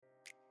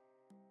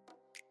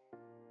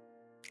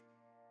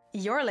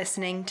You're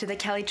listening to The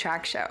Kelly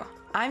Trach Show.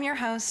 I'm your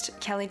host,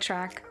 Kelly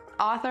Trach,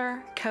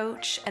 author,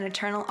 coach, and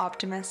eternal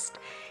optimist.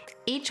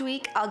 Each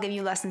week, I'll give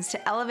you lessons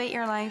to elevate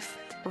your life,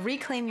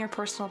 reclaim your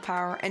personal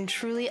power, and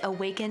truly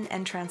awaken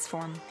and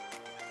transform.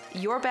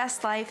 Your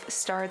best life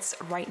starts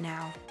right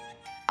now.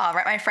 All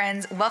right, my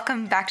friends,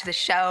 welcome back to the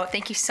show.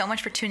 Thank you so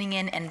much for tuning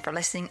in and for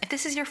listening. If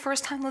this is your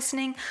first time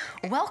listening,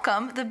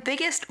 welcome, the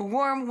biggest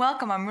warm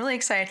welcome. I'm really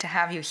excited to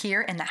have you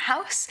here in the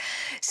house.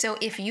 So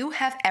if you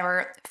have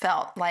ever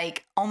felt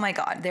like, oh my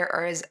God,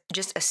 there is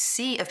just a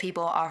sea of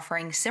people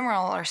offering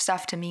similar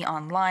stuff to me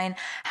online,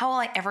 how will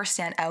I ever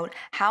stand out?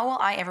 How will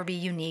I ever be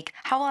unique?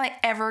 How will I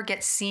ever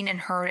get seen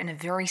and heard in a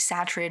very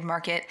saturated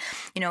market?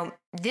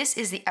 This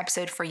is the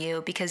episode for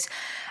you because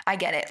I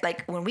get it.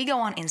 Like when we go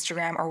on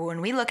Instagram or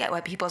when we look at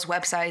what people's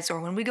websites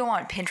or when we go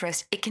on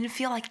Pinterest, it can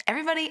feel like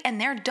everybody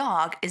and their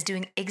dog is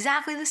doing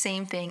exactly the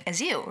same thing as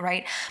you,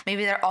 right?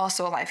 Maybe they're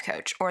also a life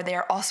coach or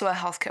they're also a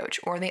health coach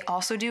or they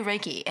also do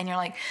Reiki. And you're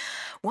like,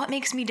 what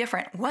makes me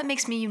different? What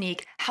makes me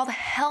unique? How the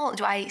hell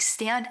do I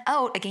stand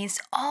out against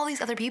all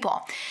these other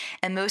people?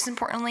 And most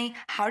importantly,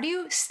 how do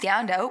you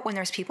stand out when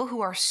there's people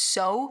who are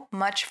so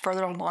much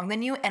further along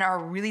than you and are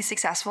really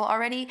successful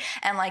already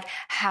and like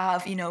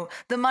have,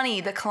 the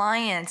money, the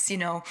clients,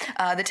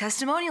 the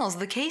testimonials,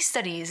 the case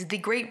studies, the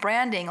great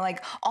branding,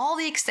 like all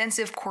the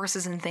extensive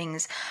courses and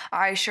things.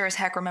 I sure as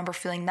heck remember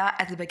feeling that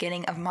at the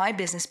beginning of my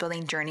business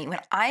building journey when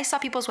I saw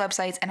people's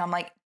websites and I'm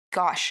like,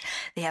 gosh,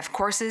 they have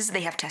courses,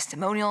 they have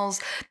testimonials,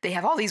 they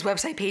have all these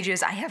website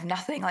pages. I have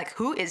nothing. Like,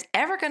 who is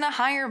ever going to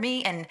hire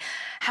me? And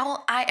how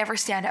will I ever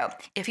stand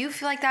out? If you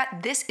feel like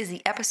that, this is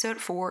the episode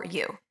for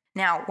you.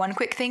 Now, one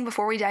quick thing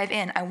before we dive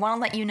in, I want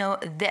to let you know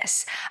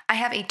this. I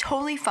have a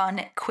totally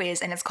fun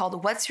quiz and it's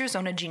called What's Your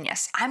Zone of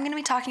Genius? I'm going to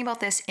be talking about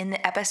this in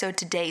the episode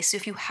today. So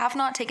if you have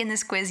not taken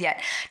this quiz yet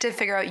to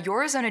figure out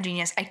your zone of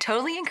genius, I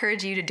totally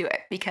encourage you to do it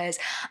because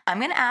I'm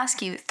going to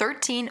ask you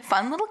 13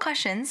 fun little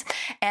questions.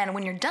 And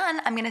when you're done,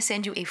 I'm going to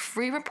send you a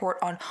free report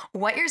on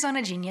what your zone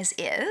of genius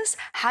is,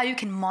 how you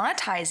can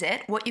monetize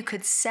it, what you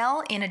could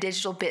sell in a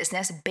digital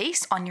business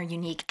based on your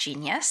unique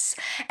genius,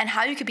 and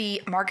how you could be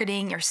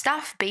marketing your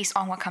stuff based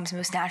on what comes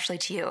most naturally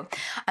to you.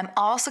 I'm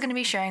also going to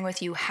be sharing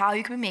with you how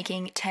you can be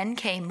making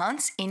 10K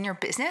months in your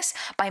business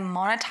by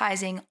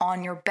monetizing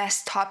on your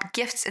best top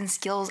gifts and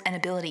skills and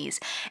abilities,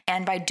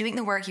 and by doing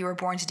the work you were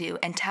born to do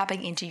and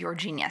tapping into your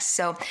genius.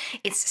 So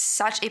it's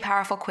such a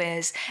powerful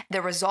quiz.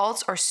 The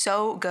results are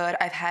so good.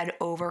 I've had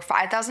over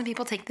 5,000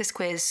 people take this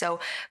quiz. So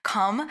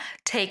come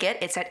take it.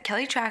 It's at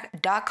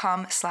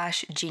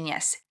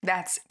kellytrach.com/genius.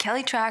 That's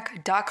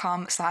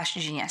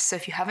kellytrach.com/genius. So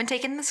if you haven't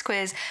taken this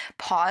quiz,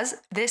 pause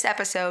this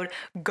episode,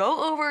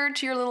 go over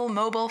to your little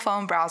mobile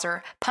phone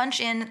browser,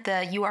 punch in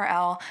the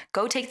URL,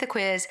 go take the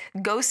quiz,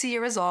 go see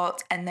your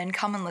results, and then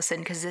come and listen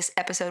because this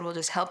episode will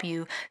just help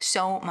you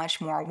so much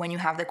more when you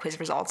have the quiz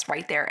results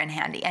right there and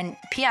handy. And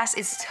PS,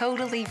 it's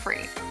totally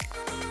free.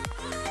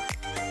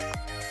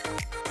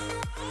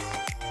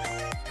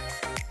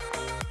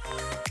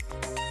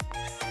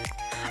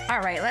 All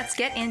right, let's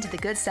get into the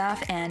good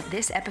stuff and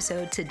this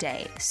episode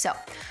today. So,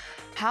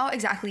 how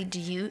exactly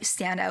do you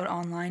stand out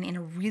online in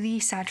a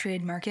really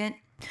saturated market?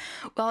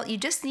 Well, you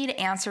just need to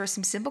answer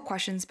some simple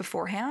questions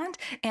beforehand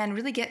and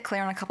really get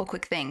clear on a couple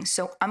quick things.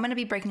 So I'm going to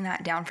be breaking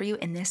that down for you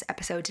in this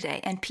episode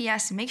today. And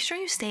PS, make sure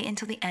you stay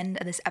until the end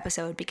of this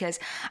episode because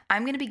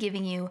I'm going to be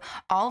giving you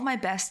all of my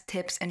best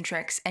tips and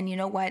tricks. And you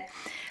know what?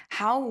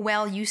 How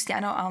well you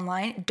stand out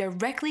online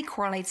directly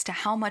correlates to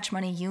how much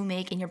money you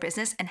make in your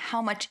business and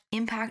how much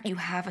impact you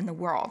have in the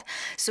world.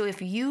 So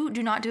if you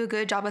do not do a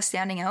good job of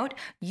standing out,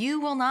 you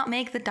will not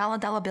make the dollar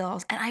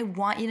bills. And I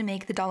want you to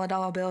make the dollar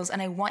bills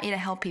and I want you to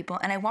help people.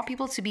 And I want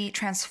people to be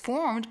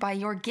transformed by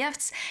your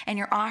gifts and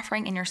your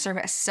offering and your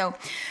service. So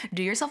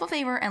do yourself a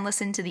favor and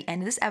listen to the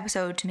end of this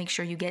episode to make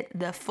sure you get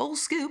the full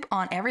scoop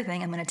on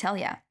everything I'm going to tell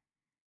you.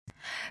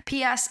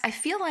 P.S. I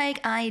feel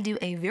like I do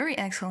a very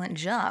excellent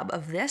job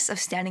of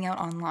standing out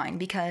online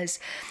because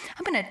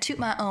I'm going to toot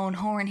my own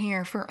horn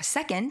here for a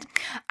second.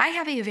 I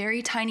have a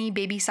very tiny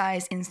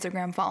baby-sized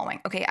Instagram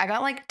following. Okay, I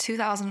got like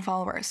 2,000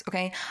 followers.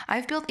 Okay,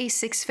 I've built a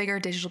 6-figure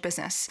digital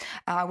business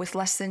with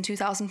less than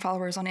 2,000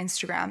 followers on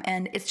Instagram,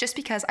 and it's just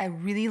because I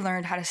really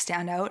learned how to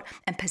stand out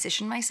and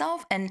position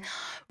myself and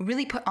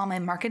really put on my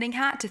marketing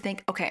hat to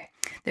think, okay,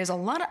 there's a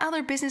lot of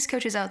other business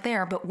coaches out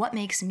there, but what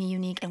makes me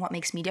unique and what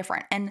makes me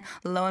different? And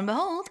lo and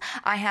behold,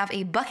 I have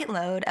a bucket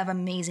load of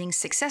amazing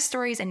success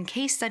stories and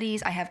case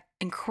studies. I have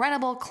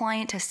incredible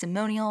client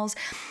testimonials.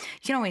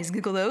 You can always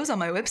Google those on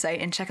my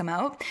website and check them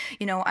out.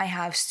 I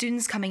have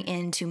students coming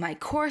into my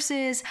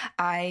courses.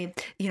 I,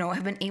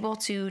 have been able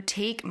to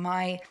take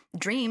my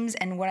dreams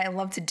and what I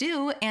love to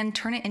do and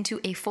turn it into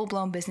a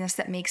full-blown business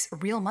that makes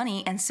real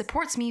money and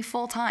supports me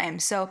full time.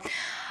 So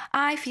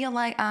I feel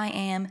like I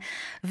am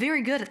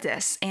very good at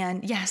this.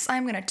 And yes,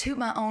 I'm going to toot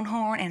my own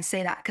horn and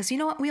say that because you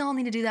know what? We all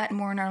need to do that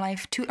more in our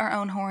life, toot our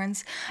own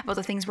horns about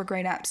the things we're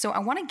great at. So I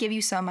want to give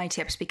you some of my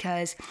tips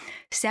because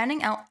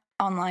standing out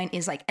online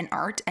is like an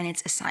art and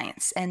it's a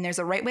science, and there's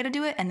a right way to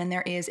do it and then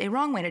there is a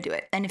wrong way to do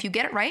it. And if you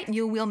get it right,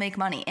 you will make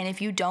money. And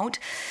if you don't,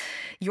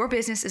 your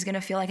business is going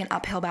to feel like an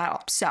uphill battle.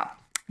 So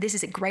this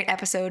is a great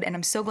episode, and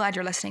I'm so glad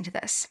you're listening to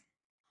this.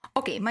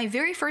 Okay, my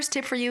very first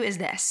tip for you is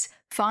this.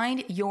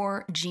 Find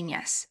your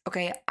genius.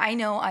 Okay, I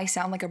know I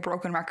sound like a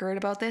broken record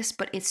about this,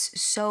 but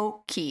it's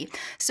so key.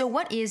 So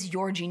what is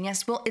your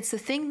genius? Well, it's the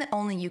thing that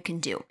only you can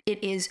do.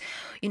 It is,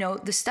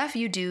 the stuff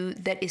you do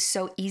that is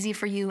so easy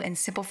for you and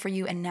simple for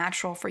you and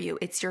natural for you.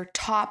 It's your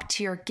top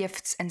tier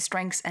gifts and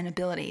strengths and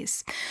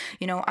abilities.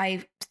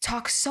 I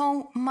talk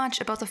so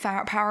much about the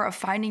power of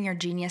finding your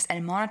genius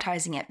and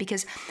monetizing it,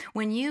 because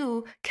when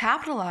you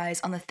capitalize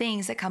on the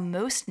things that come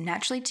most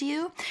naturally to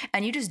you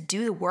and you just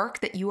do the work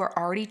that you are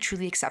already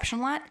truly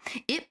exceptional at,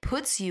 it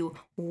puts you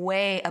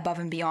way above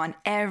and beyond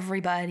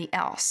everybody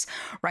else,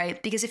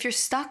 right? Because if you're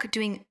stuck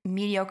doing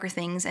mediocre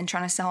things and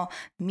trying to sell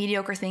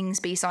mediocre things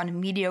based on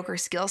mediocre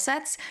skill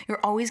sets, you're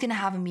always going to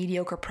have a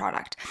mediocre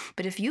product.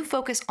 But if you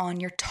focus on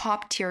your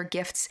top tier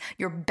gifts,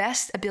 your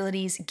best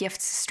abilities,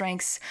 gifts,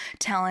 strengths,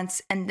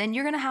 talents, and then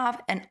you're going to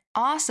have an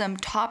awesome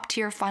top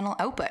tier final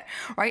output,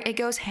 right? It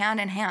goes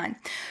hand in hand.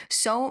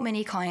 So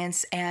many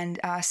clients and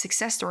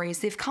success stories,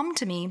 they've come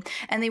to me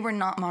and they were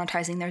not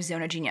monetizing their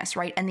zone of genius,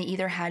 right? And they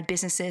either had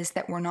businesses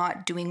that were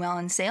not doing well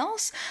in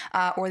sales,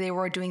 or they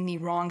were doing the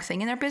wrong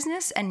thing in their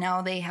business, and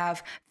now they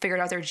have figured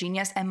out their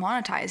genius and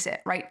monetized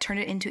it, right? Turned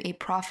it into a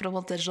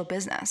profitable digital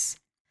business.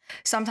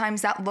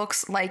 Sometimes that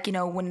looks like,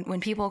 when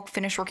people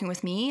finish working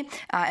with me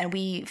and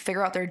we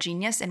figure out their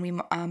genius and we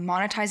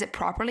monetize it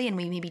properly, and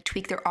we maybe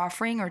tweak their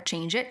offering or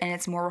change it and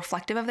it's more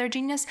reflective of their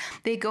genius,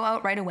 they go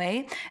out right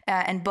away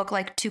and book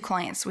like 2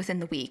 clients within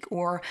the week.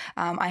 Or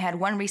I had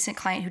one recent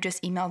client who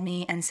just emailed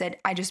me and said,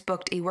 I just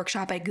booked a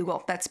workshop at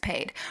Google that's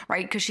paid,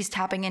 right? Because she's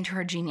tapping into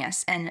her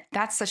genius. And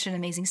that's such an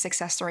amazing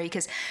success story,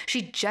 because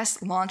she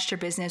just launched her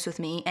business with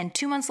me, and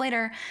 2 months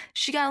later,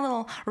 she got a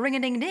little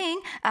ring-a-ding-ding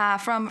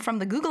from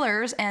the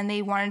Googlers, and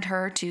they wanted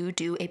her to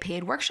do a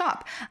paid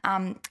workshop.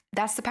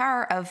 That's the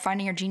power of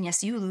finding your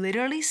genius. You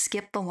literally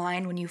skip the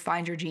line when you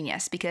find your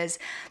genius, because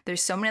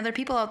there's so many other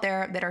people out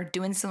there that are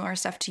doing similar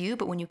stuff to you.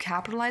 But when you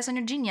capitalize on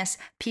your genius,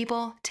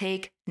 people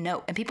take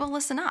note and people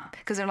listen up,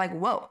 because they're like,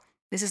 whoa,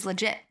 this is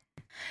legit.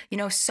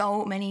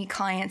 So many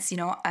clients,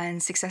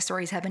 and success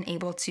stories have been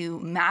able to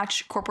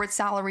match corporate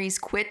salaries,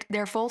 quit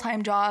their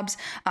full-time jobs,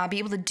 be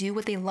able to do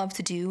what they love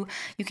to do.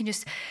 You can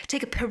just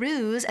take a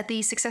peruse at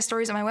the success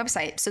stories on my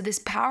website. So this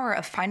power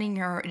of finding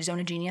your zone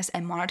of genius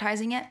and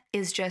monetizing it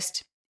is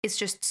just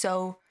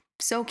so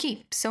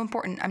key, so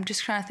important. I'm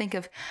just trying to think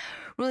of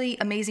really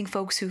amazing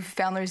folks who've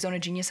found their zone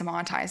of genius and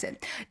monetize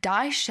it.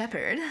 Di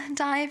Shepherd,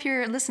 if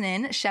you're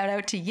listening, shout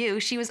out to you.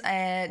 She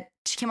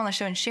came on the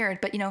show and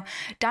shared, but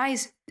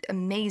Di's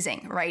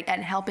amazing, right, at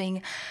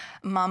helping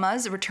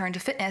mamas return to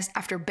fitness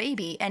after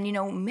baby. And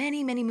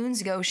many moons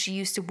ago, she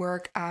used to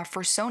work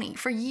for Sony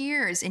for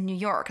years in New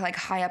York, like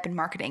high up in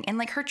marketing. And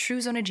like her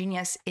true zone of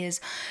genius is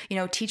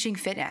teaching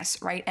fitness,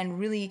 right, and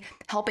really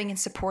helping and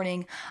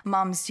supporting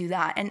moms do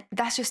that. And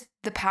that's just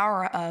the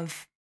power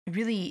of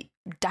really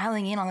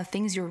dialing in on the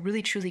things you're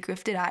really truly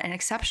gifted at and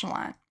exceptional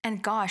at.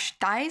 And gosh,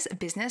 Di's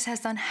business has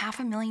done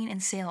 $500,000 in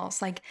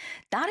sales. Like,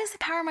 that is the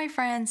power, my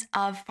friends,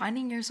 of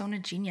finding your zone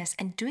of genius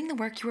and doing the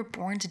work you were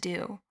born to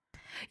do.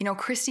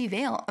 Christy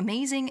Vale,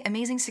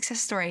 amazing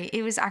success story.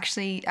 It was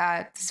actually,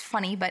 it's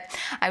funny, but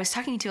I was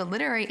talking to a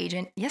literary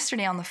agent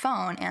yesterday on the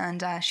phone,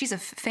 and she's a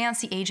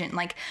fancy agent,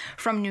 like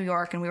from New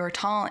York, and we were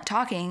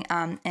talking,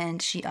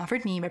 and she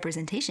offered me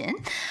representation,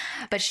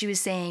 but she was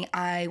saying,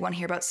 I want to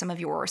hear about some of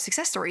your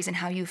success stories and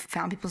how you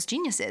found people's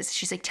geniuses.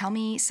 She's like, tell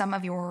me some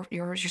of your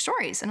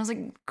stories. And I was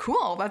like,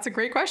 cool, that's a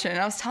great question. And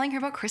I was telling her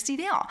about Christy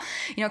Vale.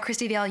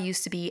 Christy Vale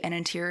used to be an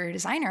interior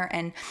designer,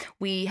 and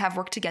we have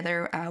worked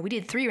together. We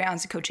did 3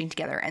 rounds of coaching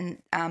together.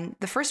 And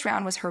the first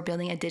round was her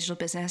building a digital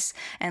business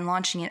and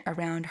launching it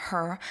around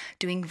her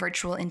doing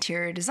virtual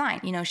interior design.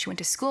 She went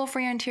to school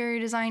for interior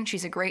design.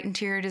 She's a great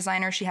interior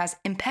designer. She has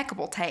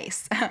impeccable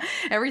taste.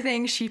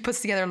 Everything she puts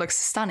together looks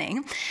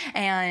stunning.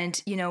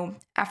 And,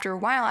 after a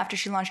while, after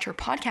she launched her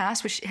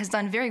podcast, which has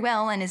done very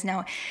well and is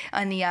now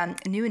on the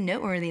new and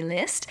noteworthy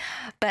list,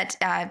 but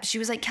she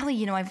was like,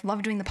 Kelly, I've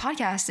loved doing the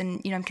podcast,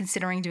 and, I'm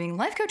considering doing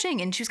life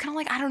coaching. And she was kind of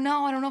like, I don't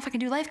know if I can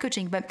do life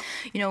coaching, but,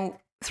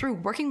 through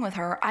working with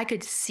her, I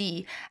could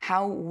see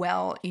how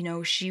well,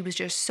 she was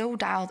just so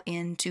dialed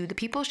into the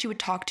people she would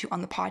talk to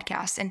on the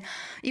podcast, and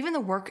even the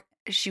work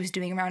she was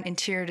doing around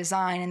interior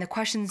design and the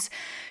questions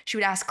she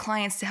would ask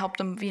clients to help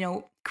them,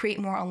 create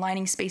more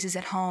aligning spaces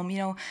at home.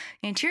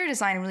 Interior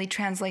design really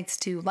translates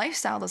to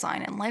lifestyle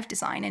design and life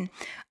design. And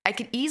I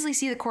could easily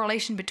see the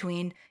correlation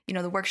between,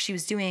 the work she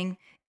was doing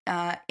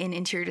in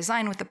interior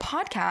design with the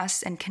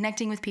podcast and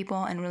connecting with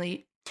people and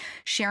really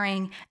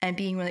sharing and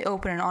being really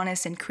open and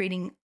honest and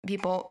creating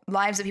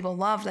lives that people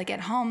love, like at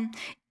home,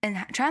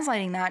 and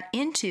translating that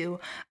into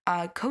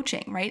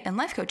coaching, right? And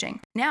life coaching.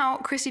 Now,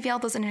 Christy Vale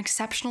does an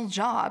exceptional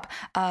job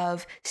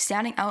of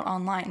standing out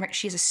online, right?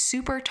 She has a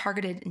super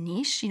targeted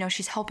niche.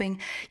 She's helping,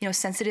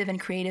 sensitive and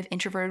creative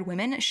introverted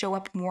women show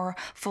up more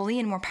fully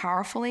and more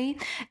powerfully.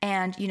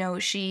 And,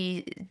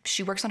 she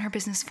works on her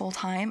business full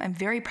time. I'm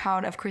very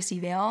proud of Christy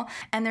Vale.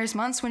 And there's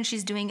months when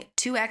she's doing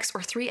 2x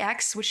or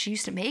 3x, which she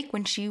used to make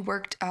when she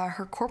worked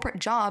her corporate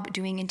job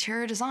doing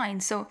interior design.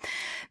 So,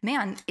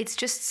 man, it's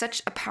just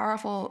such a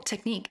powerful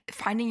technique,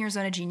 finding your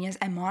zone of genius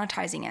and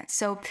monetizing it.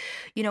 So,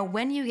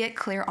 when you get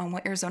clear on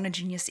what your zone of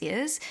genius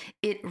is,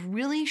 it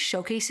really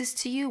showcases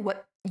to you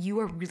what you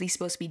are really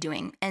supposed to be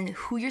doing and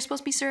who you're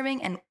supposed to be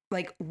serving and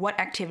like what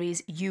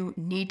activities you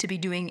need to be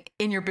doing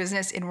in your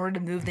business in order to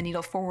move the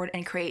needle forward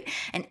and create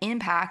an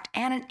impact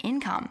and an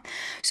income.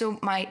 So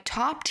my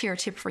top tier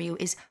tip for you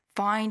is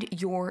find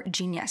your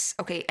genius,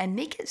 okay? And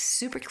make it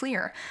super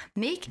clear.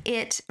 Make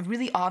it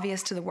really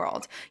obvious to the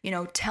world.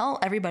 Tell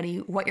everybody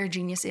what your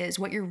genius is,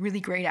 what you're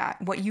really great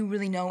at, what you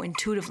really know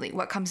intuitively,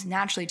 what comes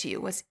naturally to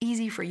you, what's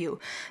easy for you.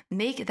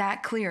 Make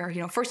that clear.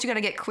 First you got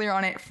to get clear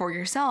on it for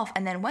yourself.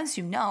 And then once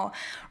you know,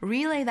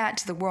 relay that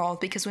to the world,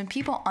 because when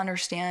people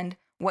understand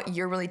what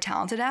you're really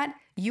talented at,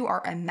 you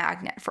are a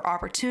magnet for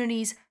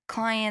opportunities,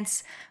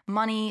 clients,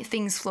 money,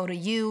 things flow to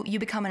you. You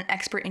become an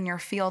expert in your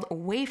field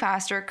way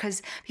faster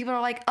because people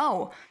are like,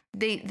 oh,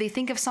 they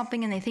think of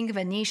something and they think of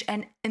a niche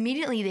and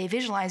immediately they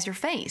visualize your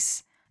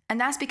face. And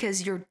that's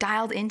because you're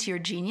dialed into your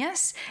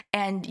genius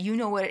and you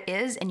know what it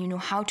is and you know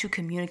how to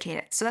communicate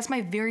it. So that's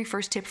my very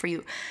first tip for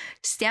you.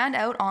 Stand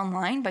out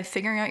online by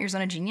figuring out your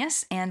zone of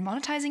genius and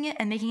monetizing it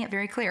and making it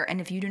very clear.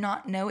 And if you do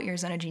not know what your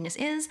zone of genius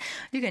is,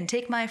 you can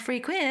take my free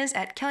quiz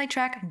at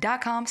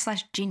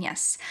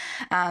kellytrach.com/genius.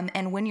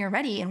 And when you're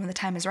ready and when the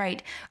time is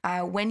right,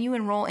 when you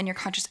enroll in your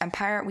Conscious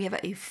Empire, we have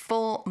a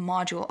full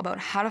module about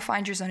how to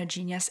find your zone of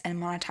genius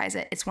and monetize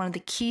it. It's one of the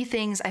key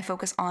things I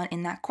focus on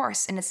in that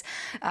course. And it's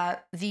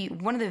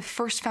one of the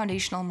first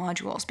foundational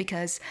modules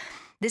because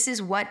this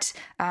is part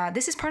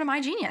of my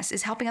genius,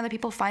 is helping other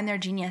people find their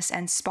genius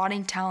and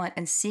spotting talent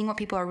and seeing what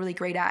people are really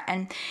great at.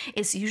 And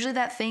it's usually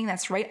that thing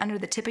that's right under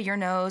the tip of your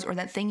nose or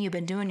that thing you've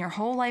been doing your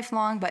whole life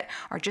long but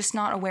are just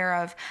not aware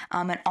of.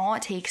 And all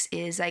it takes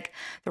is like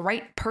the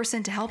right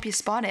person to help you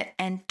spot it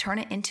and turn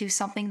it into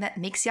something that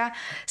makes you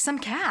some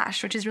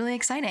cash, which is really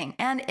exciting.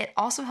 And it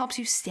also helps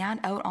you stand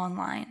out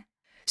online.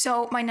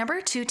 So my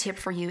number 2 tip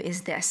for you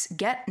is this: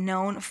 get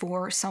known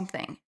for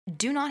something.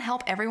 Do not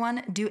help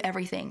everyone do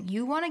everything.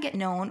 You want to get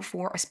known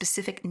for a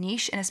specific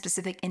niche in a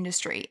specific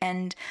industry.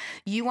 And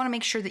you want to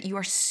make sure that you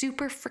are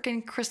super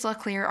freaking crystal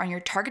clear on your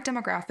target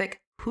demographic,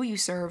 who you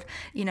serve,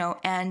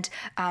 and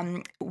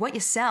what you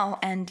sell,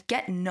 and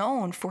get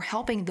known for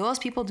helping those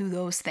people do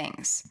those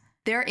things.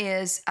 There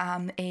is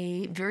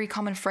a very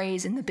common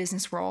phrase in the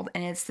business world,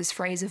 and it's this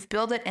phrase of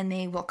build it and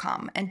they will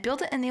come. And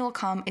build it and they will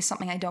come is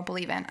something I don't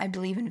believe in. I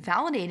believe in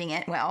validating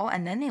it well,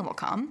 and then they will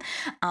come.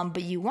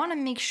 But you want to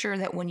make sure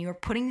that when you're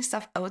putting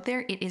stuff out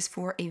there, it is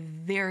for a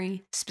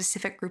very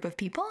specific group of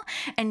people,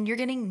 and you're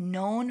getting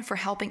known for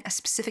helping a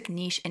specific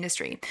niche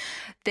industry.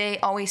 They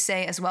always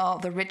say as well,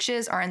 the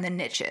riches are in the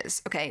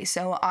niches. Okay,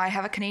 so I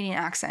have a Canadian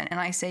accent, and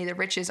I say the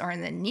riches are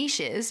in the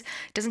niches.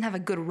 It doesn't have a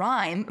good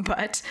rhyme,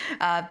 but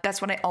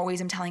that's what I always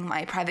am telling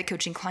my private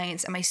coaching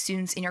clients and my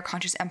students in your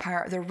Conscious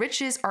Empire. The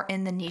riches are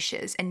in the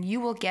niches, and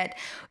you will get,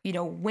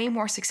 way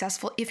more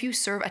successful if you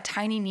serve a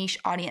tiny niche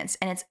audience,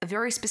 and it's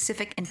very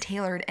specific and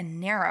tailored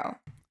and narrow.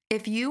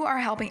 If you are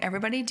helping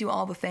everybody do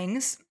all the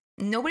things,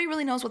 nobody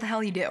really knows what the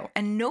hell you do,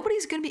 and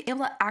nobody's going to be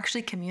able to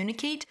actually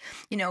communicate,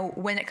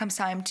 when it comes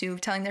time to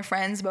telling their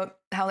friends about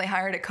how they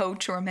hired a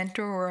coach or a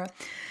mentor or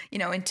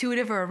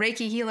intuitive or a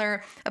Reiki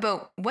healer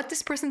about what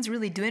this person's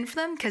really doing for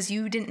them because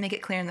you didn't make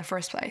it clear in the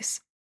first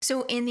place.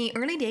 So in the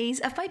early days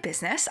of my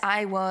business,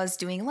 I was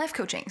doing life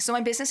coaching. So my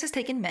business has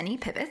taken many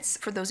pivots.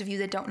 For those of you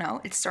that don't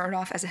know, it started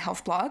off as a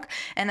health blog,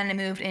 and then I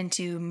moved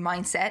into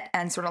mindset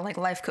and sort of like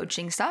life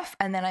coaching stuff.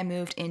 And then I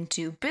moved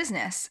into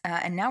business.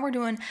 And now we're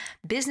doing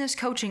business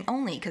coaching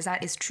only because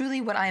that is truly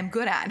what I am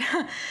good at.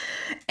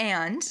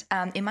 And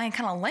in my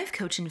kind of life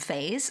coaching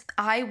phase,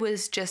 I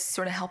was just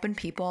sort of helping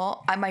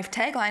people. My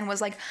tagline was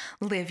like,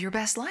 live your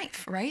best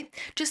life, right?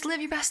 Just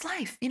live your best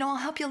life. I'll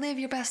help you live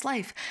your best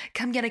life.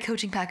 Come get a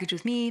coaching package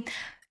with me.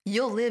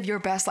 You'll live your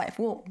best life.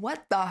 Well,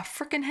 what the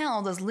freaking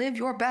hell does live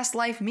your best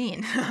life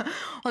mean?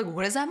 Like,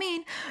 what does that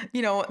mean?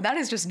 That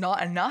is just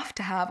not enough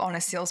to have on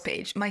a sales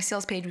page. My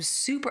sales page was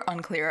super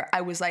unclear. I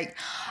was like,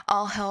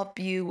 I'll help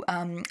you,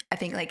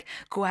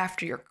 go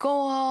after your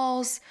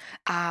goals.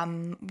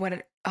 Oh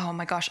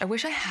my gosh, I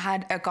wish I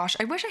had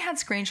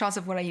screenshots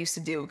of what I used to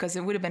do because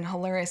it would have been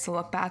hilarious to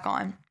look back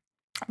on.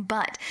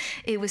 But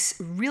it was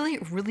really,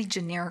 really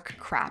generic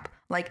crap,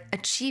 like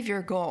achieve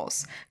your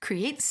goals,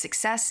 create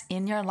success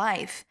in your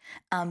life,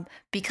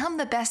 become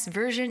the best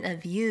version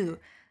of you,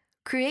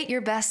 create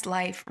your best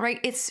life, right?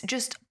 It's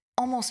just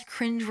almost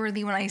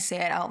cringeworthy when I say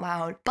it out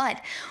loud.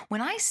 But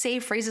when I say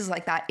phrases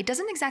like that, it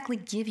doesn't exactly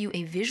give you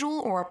a visual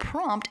or a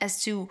prompt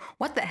as to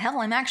what the hell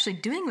I'm actually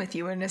doing with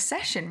you in a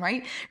session,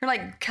 right? You're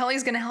like,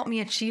 Kelly's gonna help me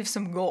achieve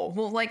some goal.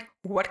 Well, like,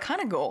 what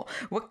kind of goal?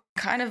 What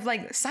kind of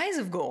like size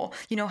of goal?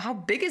 How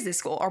big is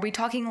this goal? Are we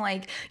talking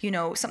like,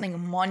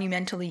 something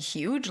monumentally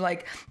huge?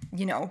 Like,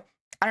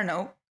 I don't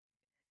know,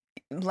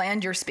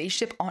 land your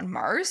spaceship on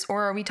Mars?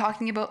 Or are we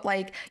talking about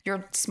like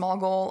your small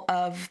goal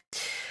of,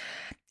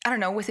 I don't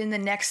know, within the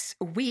next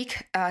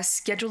week,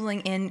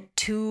 scheduling in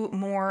 2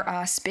 more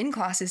spin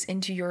classes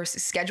into your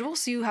schedule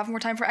so you have more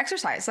time for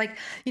exercise? Like,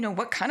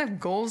 what kind of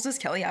goals does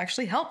Kelly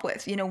actually help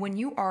with? When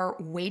you are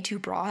way too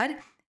broad,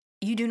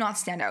 you do not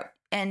stand out.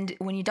 And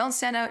when you don't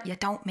stand out, you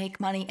don't make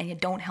money and you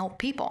don't help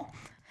people.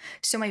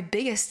 So my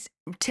biggest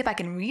tip I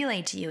can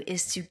relay to you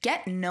is to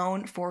get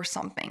known for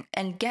something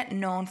and get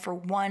known for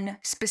one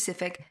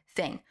specific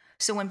thing.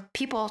 So when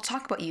people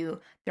talk about you,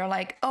 they're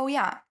like, oh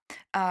yeah,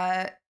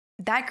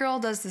 that girl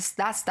does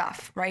that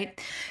stuff,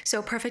 right? So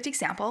a perfect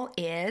example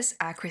is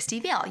Christy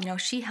Vale.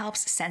 She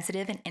helps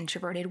sensitive and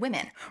introverted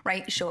women,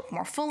 right? Show up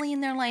more fully in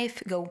their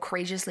life, go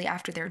courageously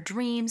after their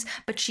dreams,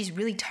 but she's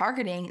really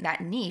targeting that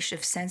niche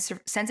of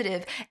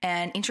sensitive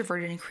and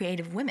introverted and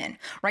creative women,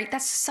 right?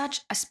 That's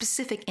such a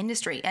specific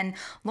industry. And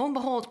lo and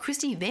behold,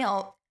 Christy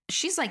Vale,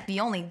 she's like the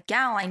only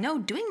gal I know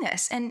doing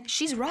this, and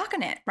she's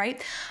rocking it,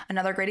 right?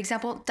 Another great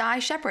example, Di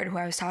Shepherd, who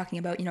I was talking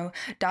about.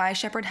 Di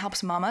Shepherd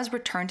helps mamas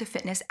return to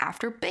fitness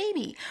after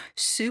baby.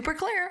 Super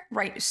clear,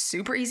 right?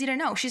 Super easy to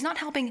know. She's not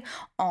helping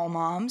all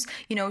moms.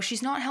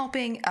 She's not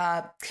helping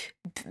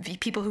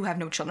people who have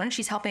no children.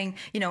 She's helping,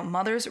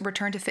 mothers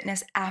return to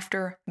fitness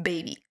after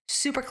baby.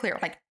 Super clear,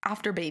 like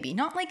after baby,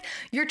 not like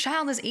your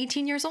child is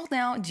 18 years old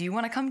now. Do you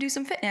want to come do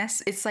some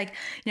fitness? It's like,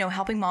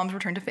 helping moms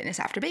return to fitness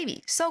after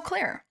baby. So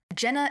clear.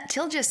 Jenna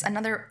Tilgis,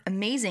 another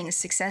amazing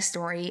success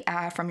story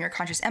from Your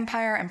Conscious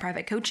Empire and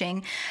private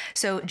coaching.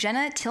 So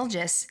Jenna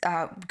Tilgis,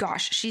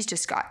 she's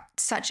just got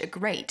such a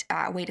great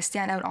way to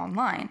stand out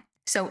online.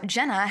 So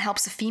Jenna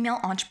helps female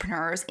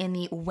entrepreneurs in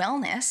the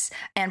wellness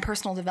and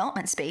personal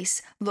development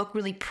space look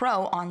really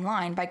pro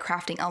online by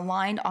crafting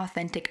aligned,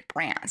 authentic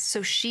brands.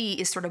 So she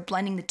is sort of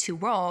blending the two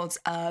worlds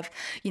of,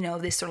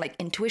 this sort of like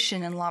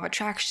intuition and law of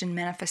attraction,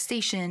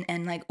 manifestation,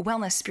 and like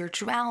wellness,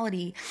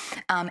 spirituality,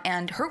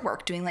 and her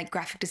work doing like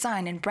graphic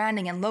design and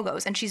branding and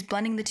logos. And she's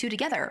blending the two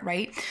together,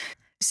 right?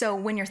 So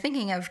when you're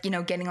thinking of,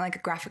 getting like a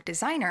graphic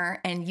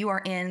designer and you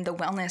are in the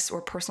wellness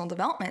or personal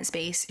development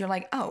space, you're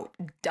like, oh,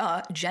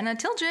 duh, Jenna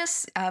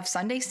Tilgis of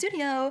Sunday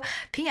Studio.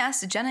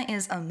 P.S. Jenna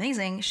is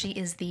amazing. She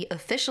is the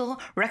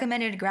official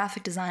recommended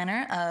graphic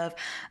designer of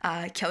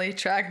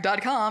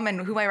kellytrack.com,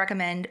 and who I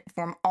recommend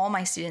for all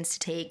my students to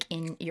take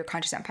in Your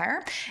Conscious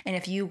Empire. And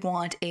if you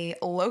want a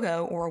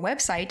logo or a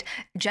website,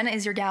 Jenna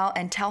is your gal,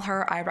 and tell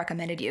her I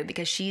recommended you,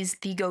 because she's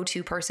the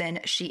go-to person.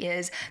 She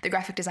is the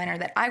graphic designer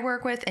that I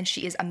work with, and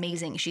she is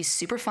amazing. She's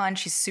super fun,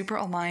 she's super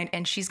aligned,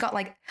 and she's got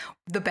like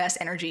the best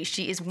energy.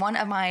 She is one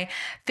of my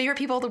favorite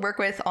people to work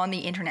with on the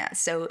internet.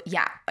 So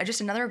yeah,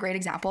 just another great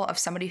example of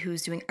somebody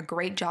who's doing a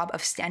great job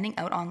of standing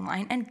out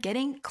online and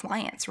getting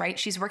clients, right?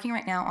 She's working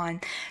right now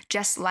on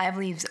Jess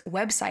Lively's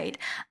website,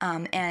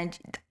 and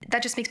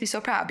that just makes me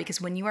so proud,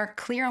 because when you are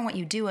clear on what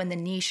you do and the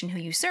niche and who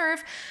you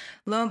serve,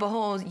 lo and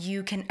behold,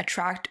 you can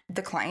attract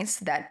the clients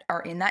that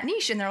are in that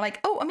niche, and they're like,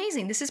 oh,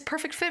 amazing, this is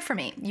perfect fit for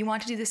me. You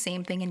want to do the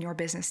same thing in your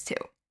business too.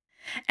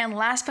 And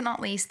last but not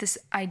least, this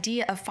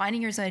idea of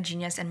finding your zone of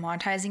genius and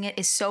monetizing it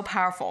is so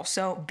powerful.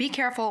 So be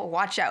careful,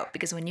 watch out,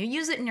 because when you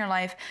use it in your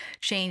life,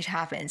 change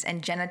happens.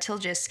 And Jenna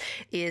Tilgis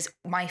is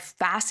my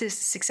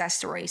fastest success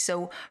story.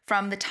 So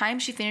from the time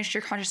she finished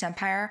Your Conscious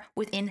Empire,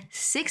 within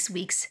 6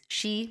 weeks,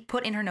 she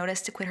put in her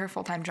notice to quit her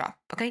full-time job.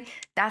 Okay,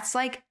 that's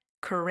like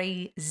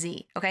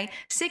crazy. Okay,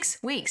 6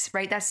 weeks,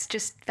 right? That's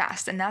just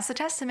fast. And that's a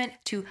testament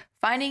to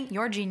finding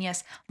your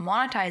genius,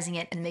 monetizing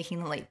it, and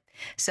making the leap.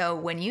 So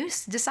when you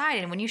decide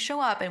and when you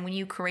show up and when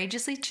you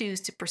courageously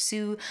choose to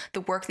pursue the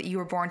work that you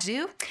were born to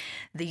do,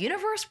 the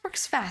universe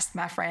works fast,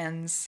 my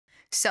friends.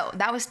 So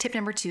that was tip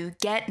number 2,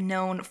 get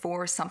known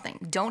for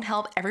something. Don't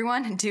help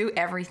everyone do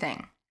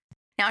everything.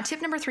 Now,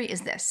 tip number 3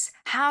 is this: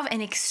 have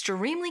an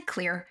extremely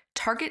clear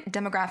target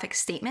demographic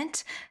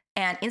statement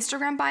and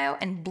Instagram bio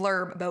and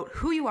blurb about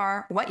who you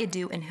are, what you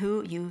do, and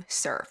who you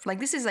serve. Like,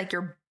 this is like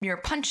your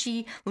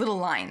punchy little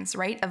lines,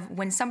 right? Of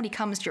when somebody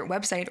comes to your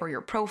website or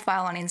your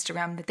profile on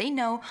Instagram, that they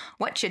know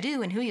what you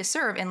do and who you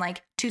serve in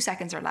like 2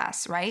 seconds or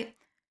less, right?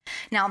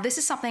 Now, this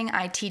is something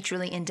I teach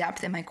really in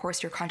depth in my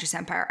course, Your Conscious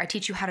Empire. I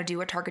teach you how to do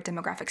a target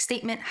demographic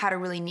statement, how to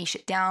really niche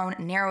it down,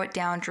 narrow it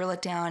down, drill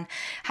it down,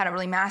 how to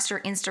really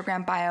master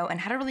Instagram bio, and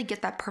how to really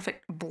get that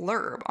perfect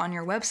blurb on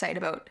your website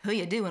about who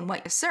you do and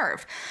what you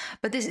serve.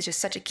 But this is just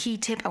such a key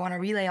tip I want to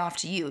relay off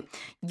to you.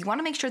 You want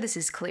to make sure this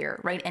is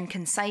clear, right? And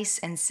concise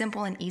and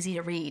simple and easy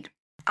to read.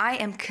 I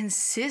am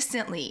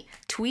consistently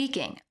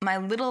tweaking my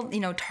little,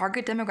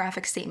 target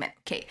demographic statement.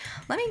 Okay,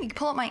 let me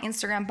pull up my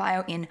Instagram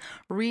bio in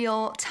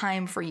real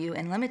time for you,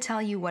 and let me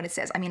tell you what it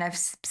says. I mean, I've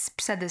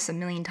said this a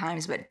million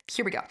times, but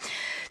here we go.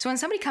 So when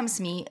somebody comes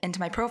to me into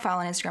my profile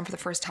on Instagram for the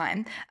first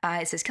time,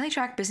 it says Kelly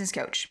Trach Business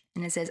Coach,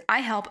 and it says I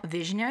help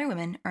visionary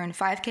women earn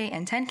 5K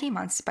and 10K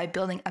months by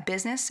building a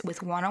business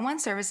with one-on-one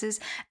services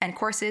and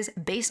courses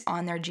based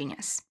on their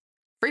genius.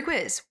 Free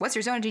quiz. What's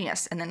your zone of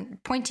genius? And then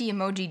pointy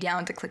emoji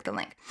down to click the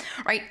link,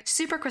 right?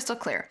 Super crystal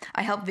clear.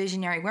 I help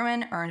visionary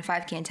women earn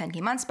 5K and 10K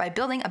months by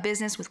building a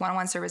business with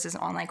one-on-one services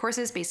and online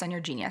courses based on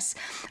your genius.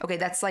 Okay,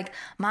 that's like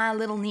my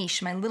little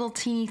niche, my little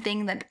teeny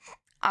thing that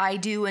I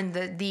do in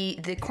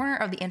the corner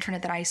of the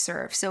internet that I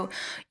serve. So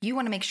you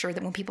want to make sure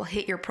that when people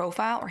hit your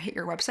profile or hit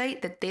your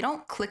website, that they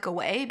don't click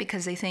away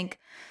because they think,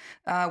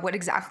 what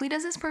exactly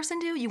does this person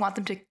do? You want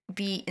them to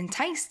be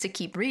enticed to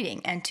keep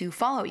reading and to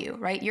follow you,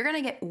 right? You're going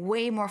to get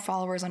way more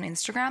followers on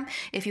Instagram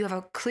if you have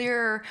a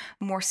clearer,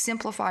 more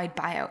simplified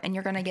bio, and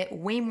you're going to get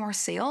way more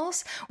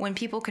sales when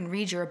people can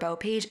read your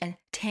about page and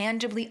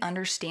tangibly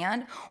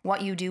understand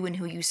what you do and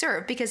who you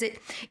serve, because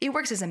it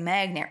works as a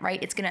magnet,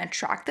 right? It's going to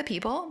attract the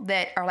people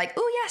that are like,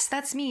 oh yes,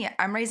 that's me.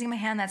 I'm raising my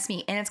hand. That's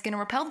me. And it's going to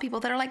repel the people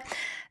that are like,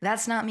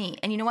 that's not me.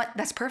 And you know what?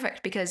 That's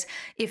perfect, because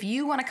if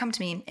you want to come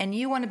to me and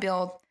you want to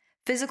build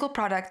physical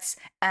products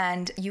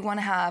and you want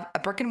to have a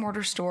brick and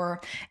mortar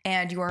store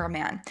and you are a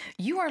man,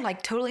 you are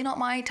like totally not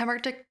my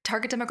target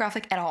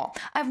demographic at all.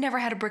 I've never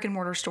had a brick and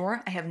mortar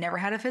store. I have never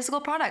had a physical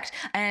product,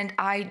 and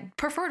I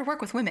prefer to work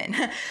with women.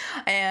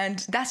 And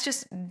that's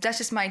just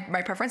my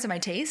preference and my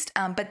taste.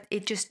 But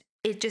it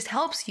just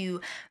helps you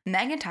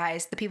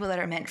magnetize the people that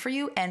are meant for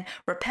you and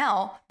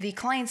repel the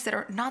clients that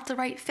are not the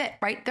right fit,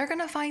 right? They're going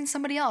to find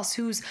somebody else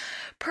who's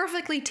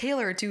perfectly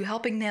tailored to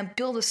helping them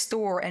build a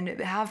store and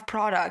have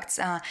products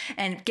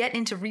and get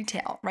into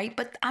retail, right?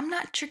 But I'm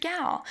not your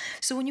gal.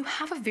 So when you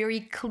have a very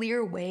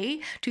clear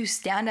way to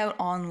stand out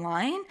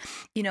online,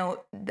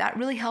 that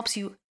really helps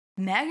you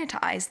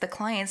magnetize the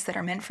clients that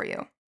are meant for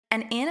you.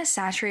 And in a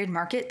saturated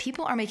market,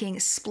 people are making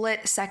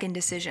split-second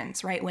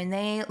decisions, right? When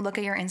they look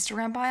at your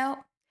Instagram bio,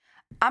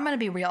 I'm going to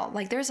be real.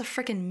 Like, there's a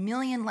freaking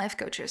million life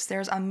coaches.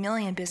 There's a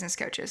million business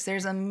coaches.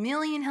 There's a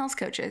million health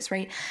coaches,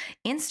 right?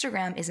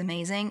 Instagram is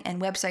amazing,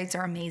 and websites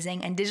are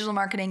amazing, and digital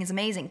marketing is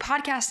amazing.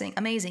 Podcasting,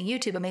 amazing.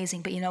 YouTube,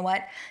 amazing. But you know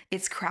what?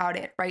 It's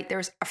crowded, right?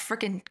 There's a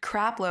freaking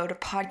crap load of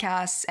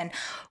podcasts and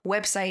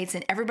websites,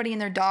 and everybody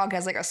and their dog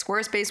has like a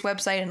Squarespace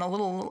website and a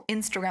little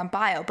Instagram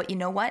bio. But you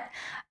know what?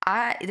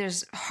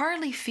 There's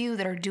hardly few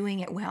that are doing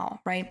it well,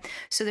 right?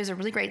 So there's a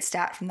really great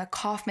stat from the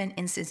Kauffman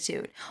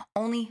Institute.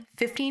 Only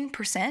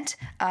 15%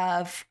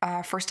 of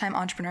first-time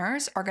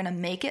entrepreneurs are going to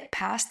make it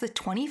past the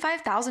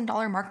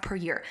 $25,000 mark per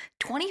year.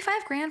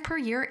 25 grand per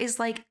year is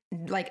like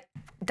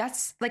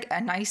that's like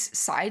a nice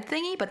side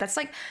thingy, but that's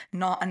like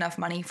not enough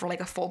money for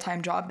like a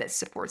full-time job that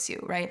supports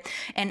you, right?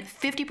 And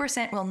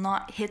 50% will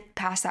not hit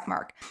past that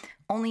mark.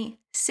 Only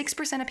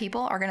 6% of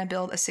people are going to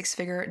build a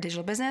six-figure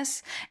digital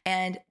business,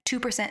 and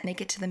 2% make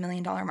it to the $1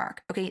 million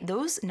mark. Okay,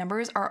 those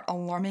numbers are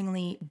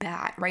alarmingly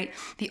bad, right?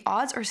 The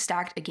odds are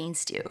stacked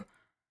against you.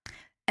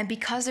 And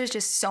because there's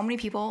just so many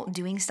people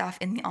doing stuff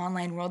in the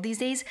online world these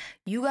days,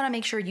 you got to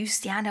make sure you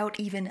stand out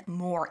even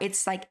more.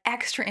 It's like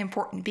extra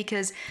important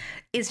because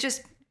it's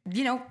just,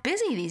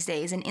 busy these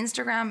days. And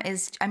Instagram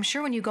is, I'm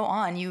sure when you go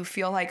on, you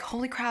feel like,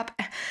 holy crap,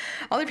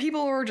 other people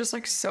are just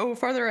like so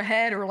farther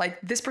ahead, or like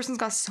this person's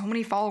got so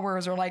many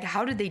followers, or like,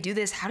 how did they do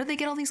this? How did they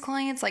get all these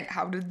clients? Like,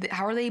 how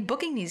are they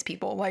booking these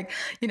people? Like,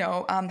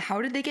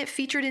 how did they get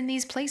featured in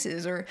these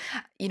places? Or,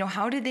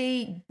 how did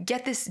they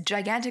get this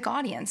gigantic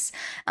audience?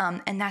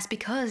 And that's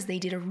because they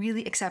did a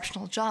really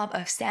exceptional job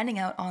of standing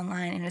out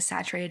online in a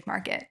saturated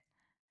market.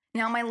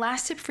 Now, my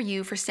last tip for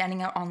you for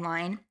standing out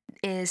online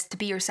is to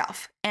be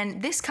yourself.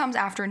 And this comes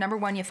after, number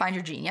one, you find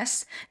your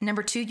genius.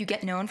 Number two, you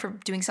get known for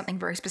doing something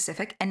very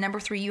specific. And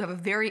number three, you have a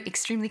very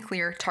extremely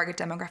clear target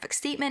demographic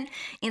statement,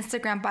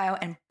 Instagram bio,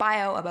 and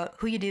bio about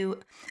who you do,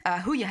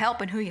 who you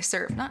help, and who you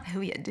serve. Not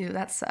who you do.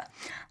 That's a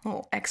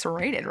little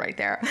X-rated right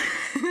there.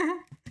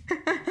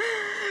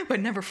 But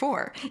number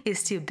four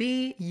is to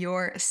be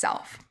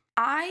yourself.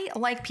 I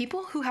like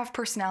people who have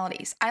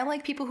personalities. I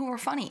like people who are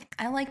funny.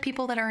 I like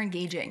people that are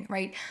engaging,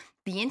 right?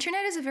 The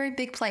internet is a very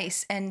big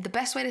place, and the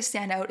best way to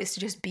stand out is to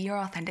just be your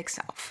authentic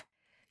self.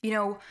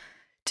 To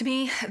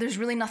me, there's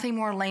really nothing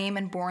more lame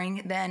and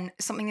boring than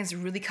something that's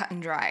really cut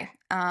and dry.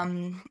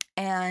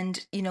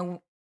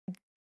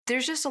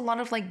 There's just a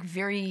lot of like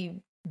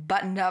very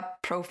buttoned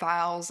up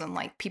profiles and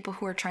like people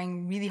who are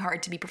trying really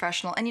hard to be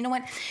professional. And you know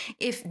what?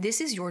 If this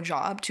is your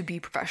job to be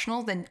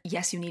professional, then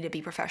yes, you need to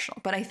be professional.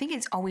 But I think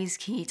it's always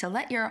key to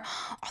let your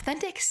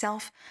authentic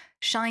self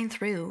shine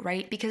through,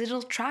 right? Because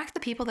it'll attract the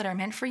people that are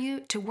meant for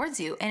you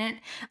towards you. And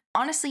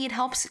it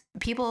helps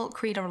people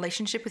create a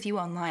relationship with you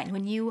online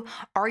when you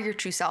are your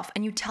true self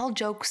and you tell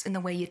jokes in the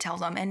way you tell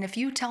them. And if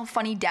you tell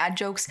funny dad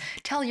jokes,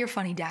 tell your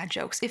funny dad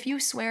jokes. If you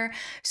swear,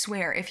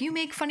 swear. If you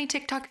make funny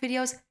TikTok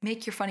videos,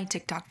 make your funny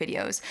TikTok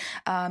videos.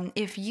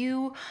 If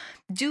you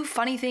do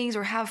funny things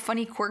or have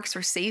funny quirks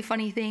or say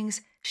funny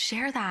things,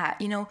 share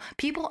that.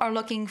 People are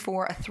looking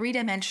for a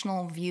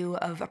three-dimensional view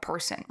of a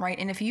person, right?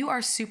 And if you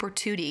are super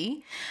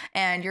 2D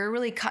and you're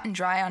really cut and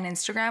dry on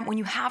Instagram, when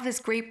you have this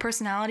great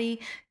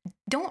personality,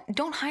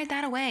 don't hide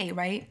that away,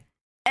 right?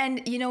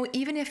 And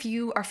even if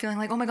you are feeling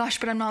like, oh my gosh,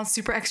 but I'm not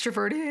super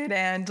extroverted,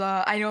 and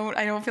I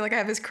don't feel like I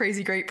have this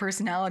crazy great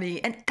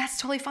personality, and that's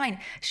totally fine.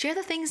 Share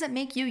the things that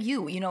make you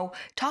you.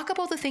 Talk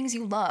about the things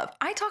you love.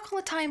 I talk all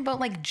the time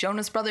about like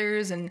Jonas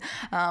Brothers, and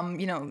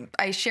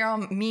I share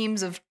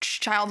memes of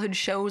childhood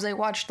shows I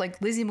watched, like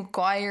Lizzie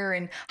McGuire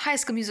and High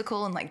School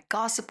Musical and like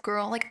Gossip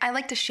Girl. Like I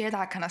like to share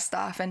that kind of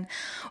stuff. And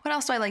what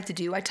else do I like to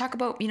do? I talk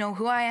about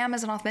who I am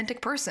as an authentic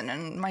person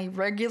and my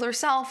regular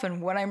self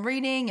and what I'm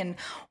reading and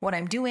what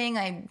I'm doing.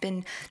 I've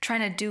been trying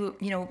to do,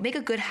 make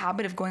a good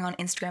habit of going on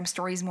Instagram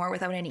stories more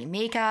without any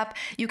makeup.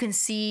 You can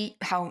see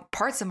how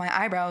parts of my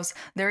eyebrows,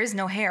 there is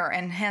no hair,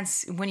 and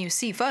hence when you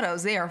see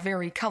photos, they are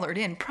very colored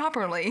in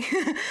properly.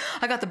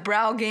 I got the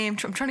brow game.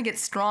 I'm trying to get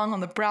strong on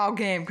the brow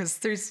game because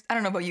I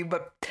don't know about you,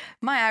 but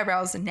my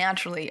eyebrows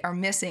naturally are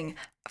missing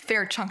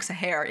fair chunks of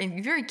hair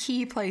in very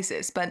key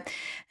places. But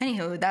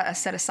anywho, that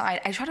set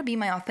aside, I try to be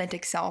my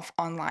authentic self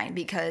online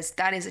because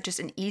that is just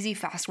an easy,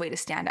 fast way to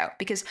stand out.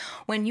 Because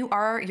when you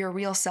are your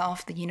real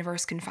self, the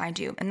universe can find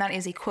you. And that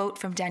is a quote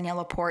from Danielle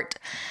LaPorte.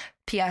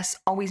 P.S.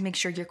 Always make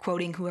sure you're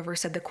quoting whoever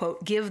said the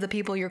quote. Give the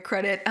people your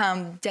credit.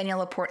 Danielle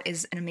LaPorte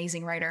is an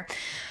amazing writer.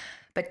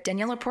 But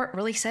Danielle LaPorte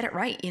really said it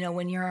right.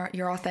 When you're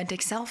your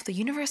authentic self, the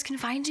universe can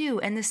find you.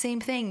 And the same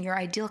thing, your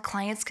ideal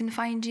clients can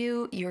find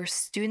you. Your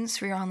students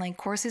for your online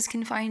courses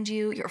can find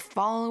you. Your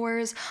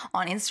followers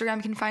on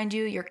Instagram can find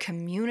you. Your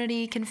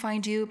community can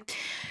find you.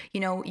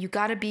 You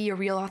got to be your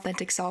real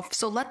authentic self.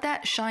 So let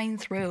that shine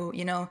through.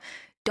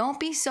 Don't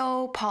be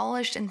so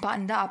polished and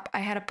buttoned up. I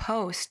had a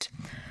post.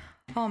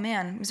 Oh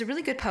man, it was a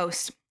really good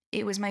post.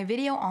 It was my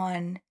video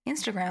on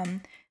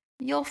Instagram.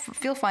 You'll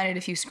find it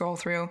if you scroll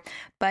through,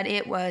 but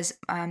it was,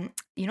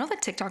 the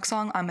TikTok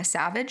song, I'm a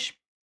Savage?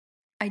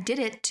 I did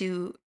it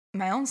to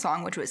my own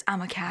song, which was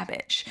I'm a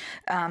Cabbage.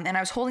 And I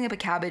was holding up a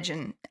cabbage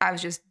and I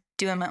was just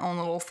doing my own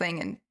little thing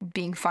and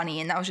being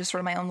funny. And that was just sort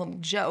of my own little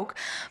joke.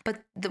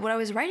 But what I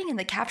was writing in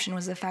the caption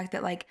was the fact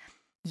that like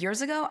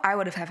years ago, I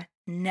would have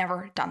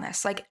never done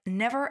this. Like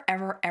never,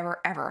 ever, ever,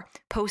 ever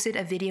posted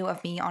a video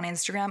of me on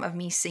Instagram of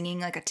me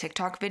singing like a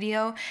TikTok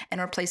video and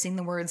replacing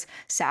the words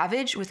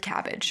savage with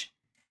cabbage.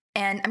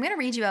 And I'm going to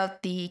read you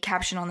out the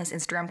caption on this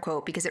Instagram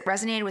quote because it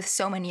resonated with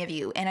so many of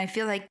you. And I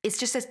feel like it's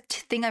just a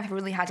thing I've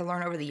really had to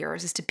learn over the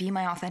years is to be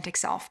my authentic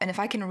self. And if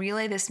I can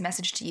relay this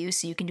message to you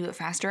so you can do it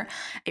faster,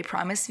 I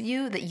promise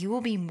you that you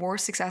will be more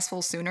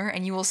successful sooner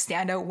and you will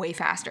stand out way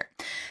faster.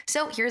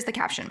 So here's the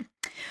caption.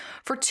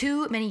 For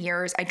too many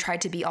years, I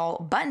tried to be all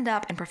buttoned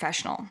up and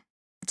professional.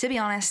 To be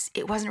honest,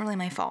 it wasn't really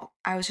my fault.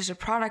 I was just a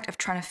product of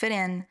trying to fit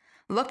in,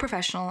 look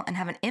professional, and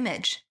have an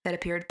image that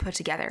appeared put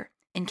together,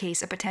 in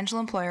case a potential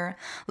employer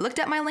looked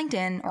at my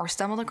LinkedIn or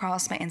stumbled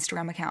across my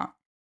Instagram account.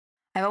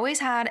 I've always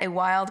had a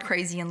wild,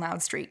 crazy, and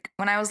loud streak.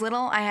 When I was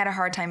little, I had a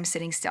hard time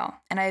sitting still,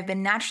 and I have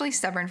been naturally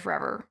stubborn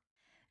forever.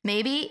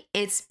 Maybe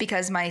it's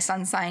because my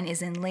sun sign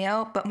is in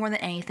Leo, but more than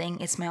anything,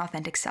 it's my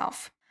authentic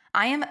self.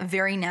 I am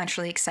very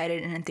naturally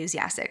excited and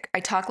enthusiastic. I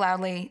talk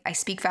loudly, I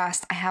speak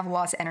fast, I have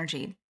lots of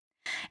energy.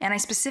 And I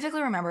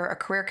specifically remember a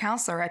career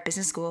counselor at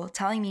business school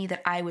telling me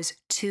that I was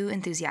too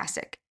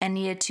enthusiastic and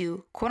needed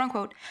to, quote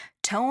unquote,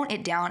 tone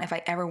it down if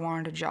I ever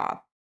wanted a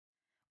job.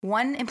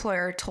 One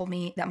employer told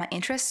me that my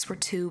interests were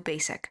too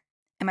basic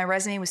and my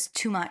resume was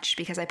too much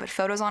because I put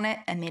photos on it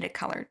and made it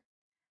colored.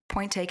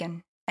 Point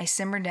taken, I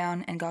simmered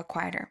down and got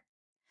quieter.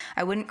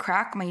 I wouldn't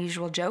crack my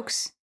usual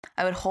jokes.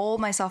 I would hold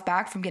myself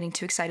back from getting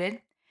too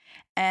excited.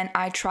 And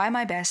I try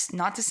my best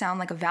not to sound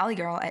like a valley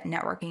girl at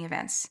networking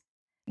events.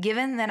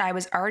 Given that I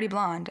was already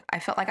blonde, I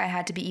felt like I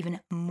had to be even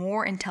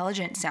more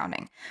intelligent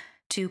sounding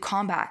to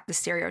combat the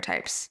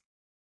stereotypes.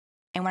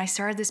 And when I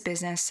started this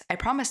business, I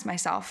promised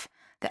myself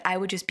that I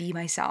would just be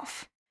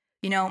myself.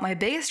 My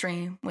biggest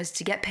dream was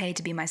to get paid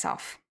to be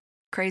myself,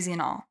 crazy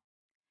and all.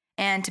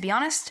 And to be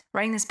honest,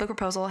 writing this book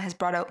proposal has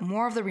brought out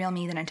more of the real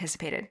me than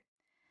anticipated.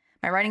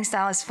 My writing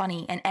style is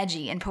funny and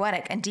edgy and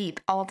poetic and deep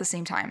all at the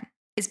same time.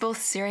 It's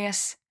both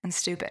serious and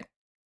stupid.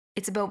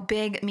 It's about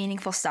big,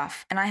 meaningful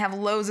stuff, and I have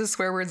loads of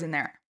swear words in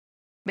there.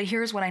 But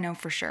here's what I know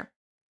for sure.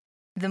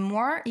 The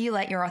more you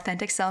let your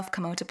authentic self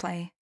come out to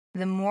play,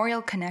 the more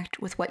you'll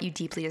connect with what you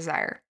deeply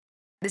desire.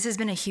 This has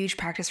been a huge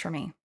practice for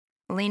me,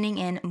 leaning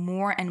in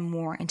more and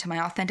more into my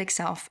authentic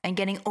self and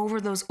getting over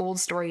those old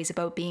stories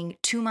about being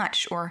too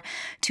much or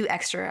too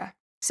extra.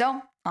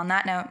 So, on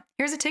that note,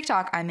 here's a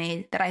TikTok I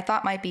made that I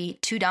thought might be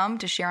too dumb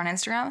to share on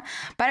Instagram,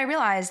 but I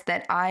realized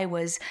that I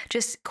was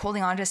just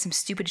holding on to some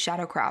stupid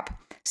shadow crap.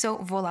 So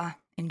voila,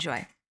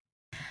 enjoy.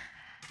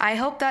 I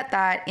hope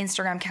that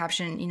Instagram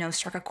caption,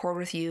 struck a chord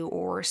with you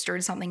or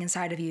stirred something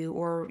inside of you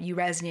or you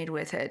resonated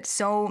with it.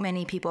 So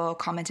many people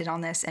commented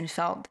on this and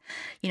felt,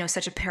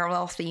 such a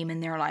parallel theme in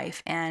their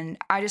life. And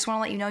I just want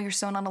to let you know you're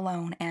so not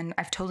alone. And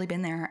I've totally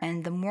been there.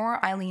 And the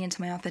more I lean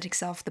into my authentic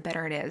self, the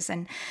better it is.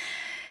 And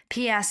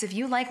P.S. If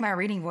you like my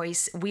reading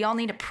voice, we all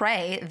need to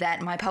pray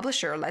that my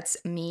publisher lets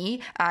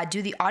me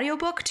do the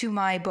audiobook to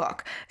my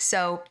book.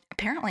 So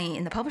apparently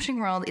in the publishing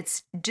world,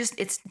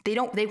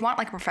 they want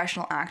like a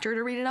professional actor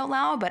to read it out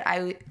loud, but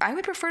I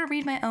would prefer to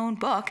read my own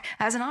book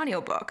as an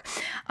audiobook.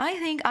 I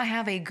think I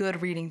have a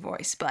good reading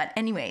voice. But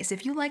anyways,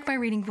 if you like my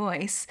reading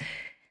voice,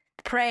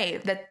 pray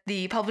that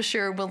the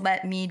publisher will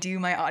let me do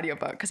my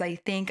audiobook because I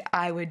think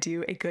I would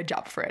do a good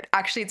job for it.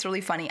 Actually, it's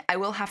really funny. I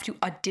will have to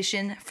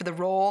audition for the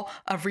role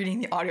of reading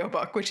the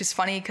audiobook, which is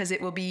funny because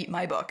it will be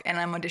my book and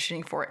I'm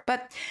auditioning for it.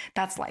 But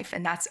that's life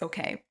and that's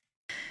okay.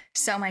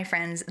 So my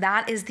friends,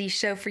 that is the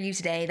show for you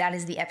today. That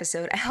is the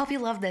episode. I hope you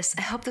love this.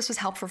 I hope this was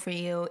helpful for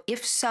you.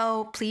 If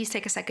so, please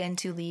take a second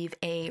to leave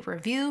a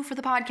review for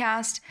the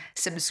podcast,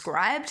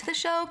 subscribe to the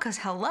show, because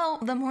hello,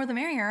 the more the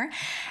merrier.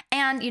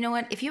 And you know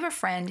what? If you have a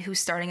friend who's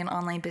starting an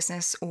online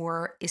business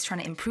or is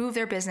trying to improve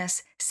their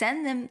business,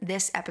 send them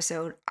this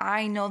episode.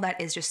 I know that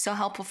is just so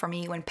helpful for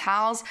me when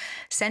pals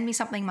send me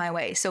something my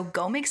way. So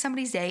go make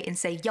somebody's day and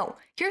say, yo,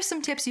 here's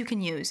some tips you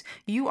can use.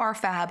 You are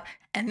fab.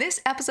 And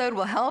this episode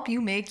will help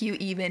you make you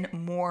even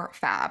more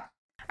fab.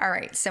 All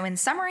right, so in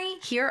summary,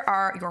 here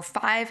are your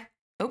four.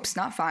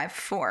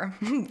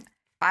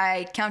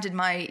 I counted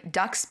my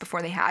ducks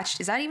before they hatched.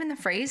 Is that even the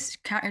phrase?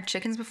 Count your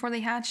chickens before they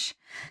hatch?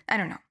 I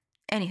don't know.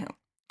 Anywho.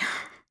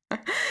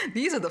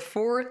 These are the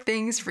 4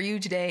 things for you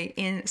today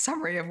in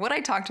summary of what I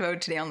talked about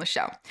today on the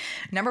show.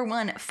 Number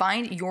 1,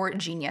 find your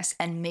genius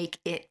and make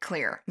it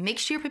clear. Make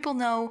sure people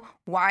know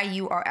why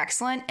you are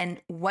excellent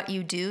and what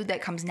you do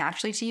that comes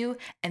naturally to you,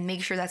 and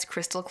make sure that's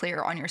crystal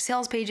clear on your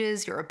sales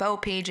pages, your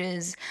about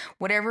pages,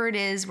 whatever it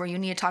is where you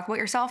need to talk about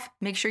yourself,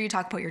 make sure you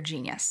talk about your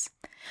genius.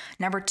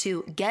 Number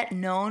 2, get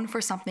known for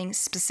something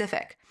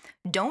specific.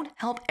 Don't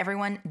help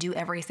everyone do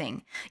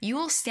everything. You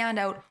will stand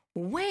out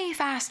way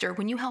faster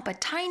when you help a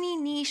tiny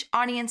niche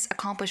audience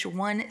accomplish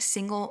one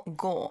single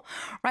goal,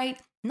 right?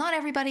 Not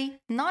everybody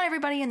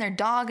and their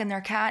dog and their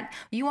cat.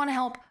 You want to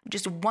help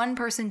just one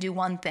person do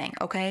one thing,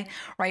 okay?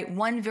 Right?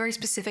 One very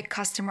specific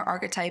customer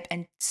archetype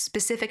and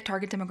specific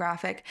target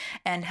demographic,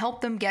 and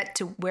help them get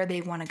to where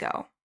they want to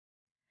go.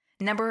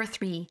 Number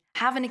 3,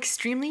 have an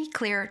extremely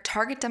clear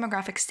target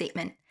demographic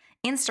statement,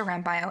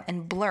 Instagram bio,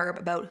 and blurb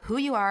about who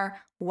you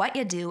are, what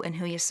you do, and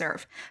who you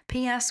serve.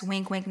 P.S.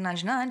 Wink, wink,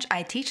 nudge, nudge.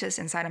 I teach this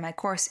inside of my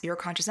course, Your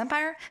Conscious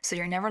Empire, so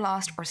you're never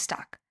lost or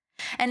stuck.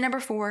 And number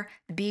 4,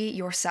 be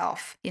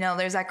yourself. You know,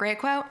 there's that great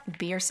quote,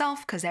 be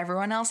yourself because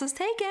everyone else is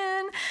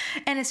taken.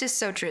 And it's just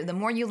so true. The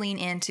more you lean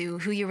into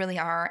who you really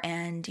are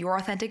and your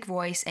authentic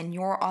voice and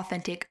your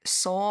authentic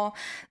soul,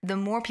 the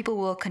more people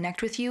will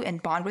connect with you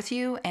and bond with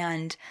you.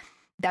 And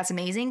that's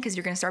amazing because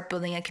you're going to start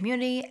building a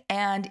community.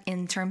 And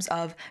in terms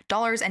of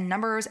dollars and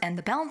numbers and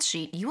the balance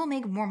sheet, you will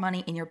make more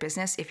money in your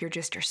business if you're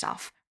just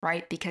yourself,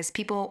 right? Because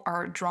people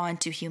are drawn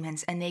to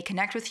humans and they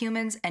connect with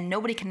humans, and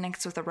nobody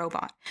connects with a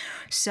robot.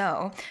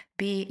 So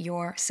be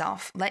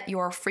yourself. Let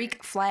your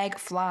freak flag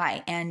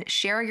fly and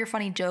share your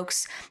funny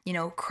jokes,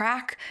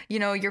 crack,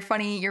 your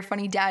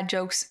funny dad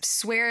jokes,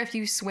 swear if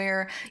you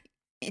swear.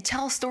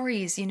 Tell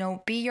stories,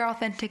 be your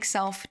authentic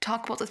self,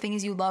 talk about the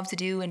things you love to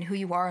do and who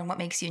you are and what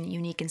makes you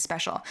unique and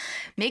special.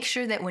 Make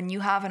sure that when you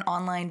have an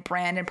online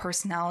brand and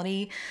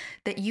personality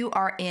that you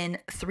are in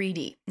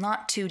 3D,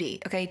 not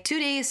 2D, okay?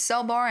 2D is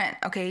so boring,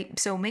 okay?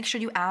 So make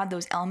sure you add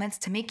those elements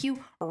to make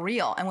you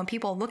real. And when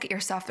people look at your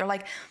stuff, they're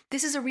like,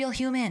 this is a real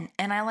human.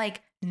 And I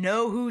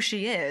know who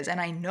she is and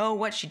I know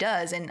what she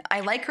does and I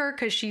like her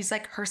because she's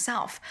like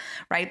herself,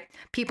 right?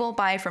 People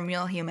buy from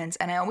real humans,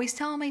 and I always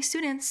tell my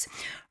students,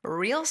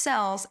 real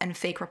sells and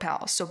fake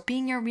repels. So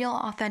being your real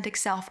authentic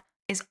self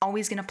is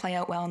always going to play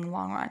out well in the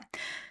long run.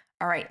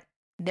 All right,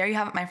 there you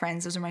have it, my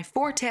friends. Those are my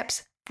 4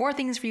 tips, 4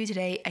 things for you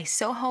today. I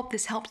so hope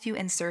this helped you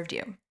and served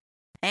you.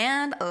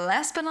 And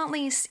last but not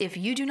least, if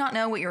you do not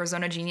know what your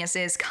zone of genius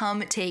is,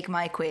 come take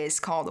my quiz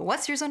called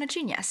What's Your Zone of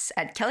Genius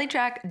at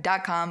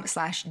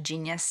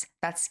kellytrach.com/genius.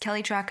 That's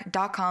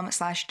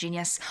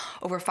kellytrach.com/genius.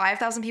 Over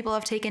 5,000 people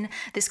have taken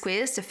this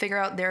quiz to figure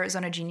out their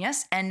zone of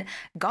genius. And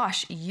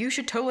gosh, you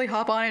should totally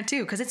hop on it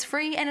too, because it's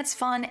free and it's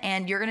fun,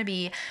 and you're going to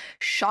be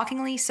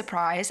shockingly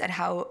surprised at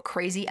how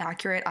crazy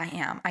accurate I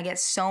am. I get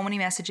so many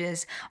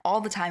messages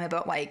all the time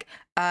about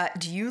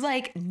do you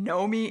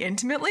know me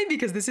intimately?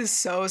 Because this is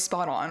so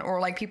spot on.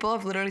 Or people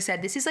have literally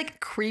said, this is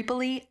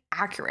creepily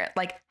accurate.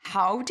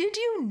 How did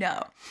you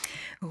know?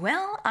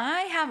 Well,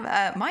 I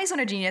have my zone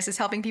of genius is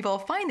helping people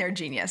find their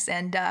genius.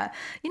 And,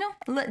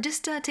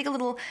 just take a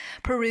little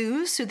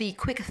peruse through the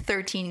quick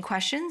 13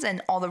 questions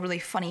and all the really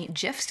funny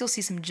GIFs. You'll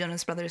see some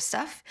Jonas Brothers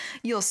stuff.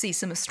 You'll see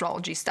some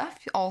astrology stuff,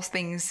 all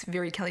things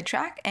very Kelly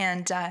Trach.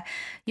 And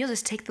you'll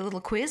just take the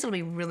little quiz. It'll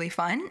be really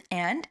fun.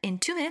 And in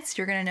 2 minutes,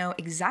 you're going to know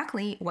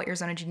exactly what your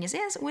zone of genius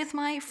is with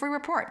my free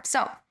report.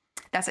 So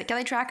that's at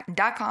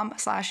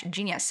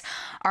kellytrach.com/genius.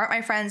 All right,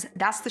 my friends,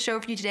 that's the show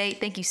for you today.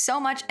 Thank you so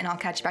much, and I'll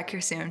catch you back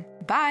here soon.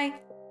 Bye.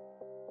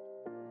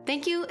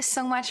 Thank you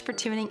so much for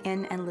tuning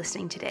in and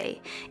listening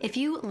today. If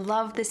you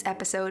love this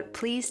episode,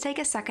 please take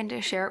a second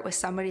to share it with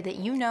somebody that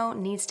you know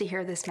needs to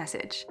hear this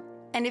message.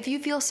 And if you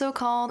feel so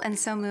called and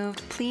so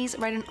moved, please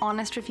write an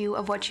honest review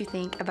of what you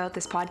think about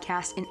this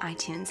podcast in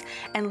iTunes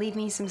and leave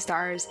me some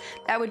stars.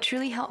 That would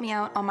truly help me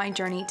out on my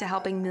journey to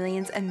helping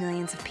millions and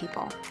millions of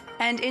people.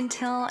 And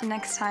until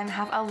next time,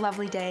 have a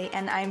lovely day,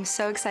 and I'm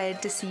so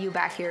excited to see you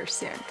back here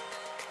soon.